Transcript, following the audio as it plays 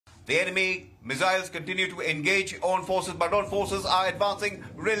The enemy missiles continue to engage own forces, but own forces are advancing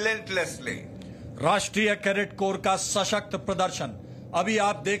relentlessly. राष्ट्रीय cadet corps का सशक्त प्रदर्शन अभी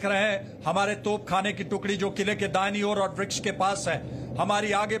आप देख रहे हैं। हमारे तोपखाने की टुकड़ी जो किले के दाहिनी ओर और वृक्ष के पास है,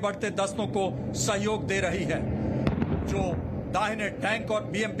 हमारी आगे बढ़ते दस्तों को सहयोग दे रही है। जो दाहिने टैंक और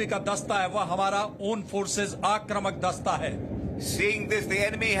बीएमपी का दस्ता है वह हमारा ओन फोर्सेस आक्रामक दस्ता है। Seeing this, the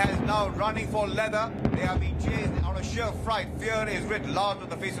enemy has now running for leather. They are being chased out of sheer fright. Fear is writ large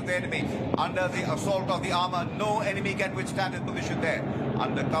on the face of the enemy. Under the assault of the armor, no enemy can withstand his position there.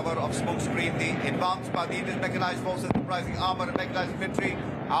 Under cover of smoke screen, the advance by the Indian mechanized forces comprising armor and mechanized infantry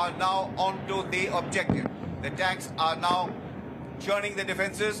are now onto the objective. The tanks are now churning the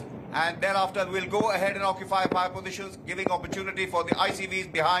defenses, and thereafter we'll go ahead and occupy fire positions, giving opportunity for the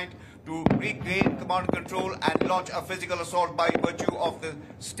ICVs behind to regain command and control and launch a physical assault by virtue of the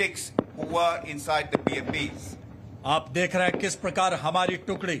sticks who were inside the BMPs. आप देख रहे हैं किस प्रकार हमारी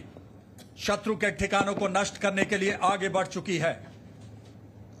टुकड़ी शत्रु के ठिकानों को नष्ट करने के लिए आगे बढ़ चुकी है।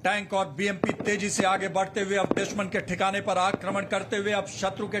 टैंक और बीएमपी तेजी से आगे बढ़ते हुए अब दुश्मन के ठिकाने पर आक्रमण करते हुए अब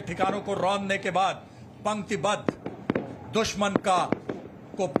शत्रु के ठिकानों को रौंदने के बाद पंक्तिबद्ध दुश्मन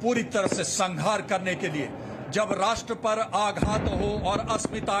को पूरी तरह से संहार करने के लिए जब राष्ट्र पर आघात हो और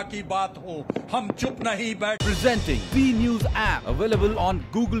अस्मिता की बात हो, हम चुप नहीं बैठ। Presenting B News app available on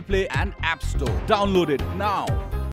Google Play and App Store. Download it now.